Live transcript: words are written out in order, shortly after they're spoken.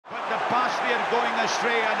you're going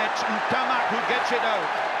astray, and it's Ntamak who gets it out.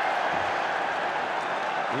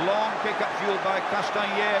 Long kick-up fueled by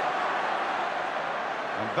Castagnier.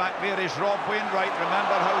 And back there is Rob Wainwright.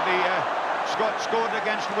 Remember how the Scots scored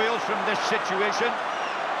against Wales from this situation.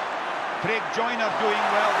 Craig Joyner doing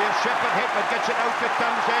well there. Shepherd Hepburn gets it out to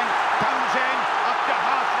Townsend. Townsend up to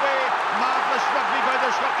halfway. Marvellous rugby by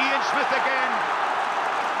the Scot. Ian Smith again.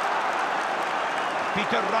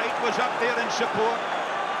 Peter Wright was up there in support.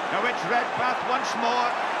 Now it's Redpath once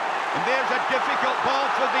more. And there's a difficult ball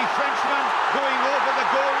for the Frenchman going over the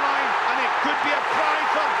goal line. And it could be a try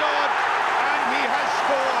for Dods. And he has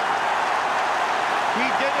scored. He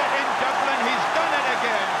did it in Dublin. He's done it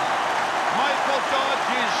again. Michael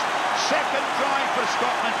Dodds' second try for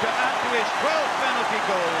Scotland to add to his 12 penalty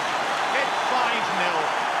goals. It's 5-0.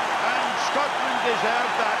 And Scotland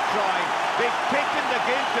deserved that try. They've taken the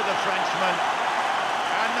game to the Frenchman.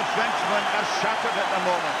 And the Frenchmen are shattered at the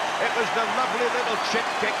moment. It was the lovely little chip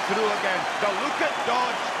kick through again. The look at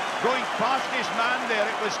Dodds going past his man there.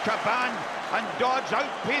 It was Caban, and Dodds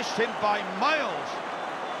outpaced him by miles.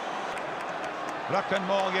 Ruck and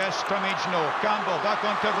Maul, yes. Scrummage, no. Campbell back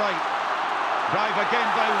onto right. Drive again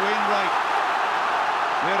by Wainwright.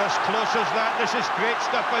 We're as close as that. This is great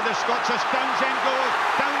stuff by the Scots as Townsend goes.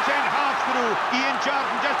 Townsend half through. Ian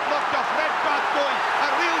Jarden just blocked off. Redpath going. A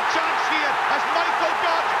real chance here as Michael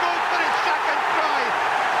Dodds goes for his second try.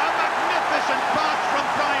 A magnificent pass from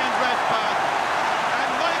Brian Redpath. And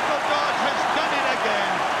Michael Dodds has done it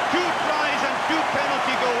again. 2 tries and 2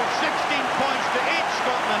 penalty goals. 16 points to 8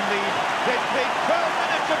 Scotland lead. They've played 12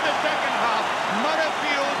 minutes of the second half.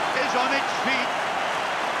 Murrayfield is on its feet.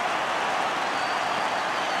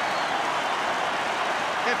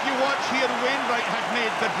 If you watch here, Wainwright has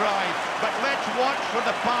made the drive, but let's watch for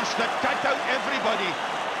the pass that cut out everybody.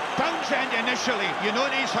 Townsend initially, you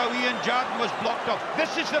notice how Ian Jarden was blocked off.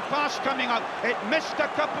 This is the pass coming up. It missed a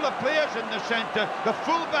couple of players in the centre, the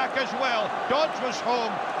fullback as well. Dodds was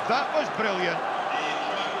home. That was brilliant.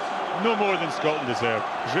 No more than Scotland deserved.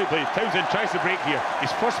 Great play. Townsend tries to break here.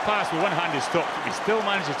 His first pass with one hand is stopped. He still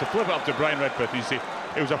manages to flip it up to Brian Redpath. You see,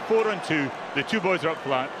 it was a 4-on-2. The two boys are up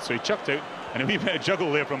flat, so he chucked out. And a wee bit of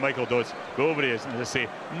juggle there from Michael Dodds. But over he is, and as I say,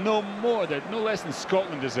 no less than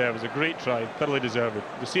Scotland deserve. It was a great try, thoroughly deserved it.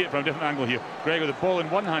 You see it from a different angle here. Greg with the ball in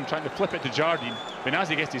one hand, trying to flip it to Jardine. But as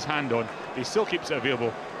he gets his hand on, he still keeps it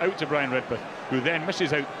available out to Brian Redpath, who then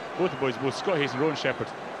misses out both the boys, both Scott Hayes and Rowan Shepherd.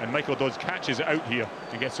 And Michael Dodds catches it out here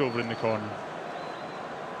and gets over in the corner.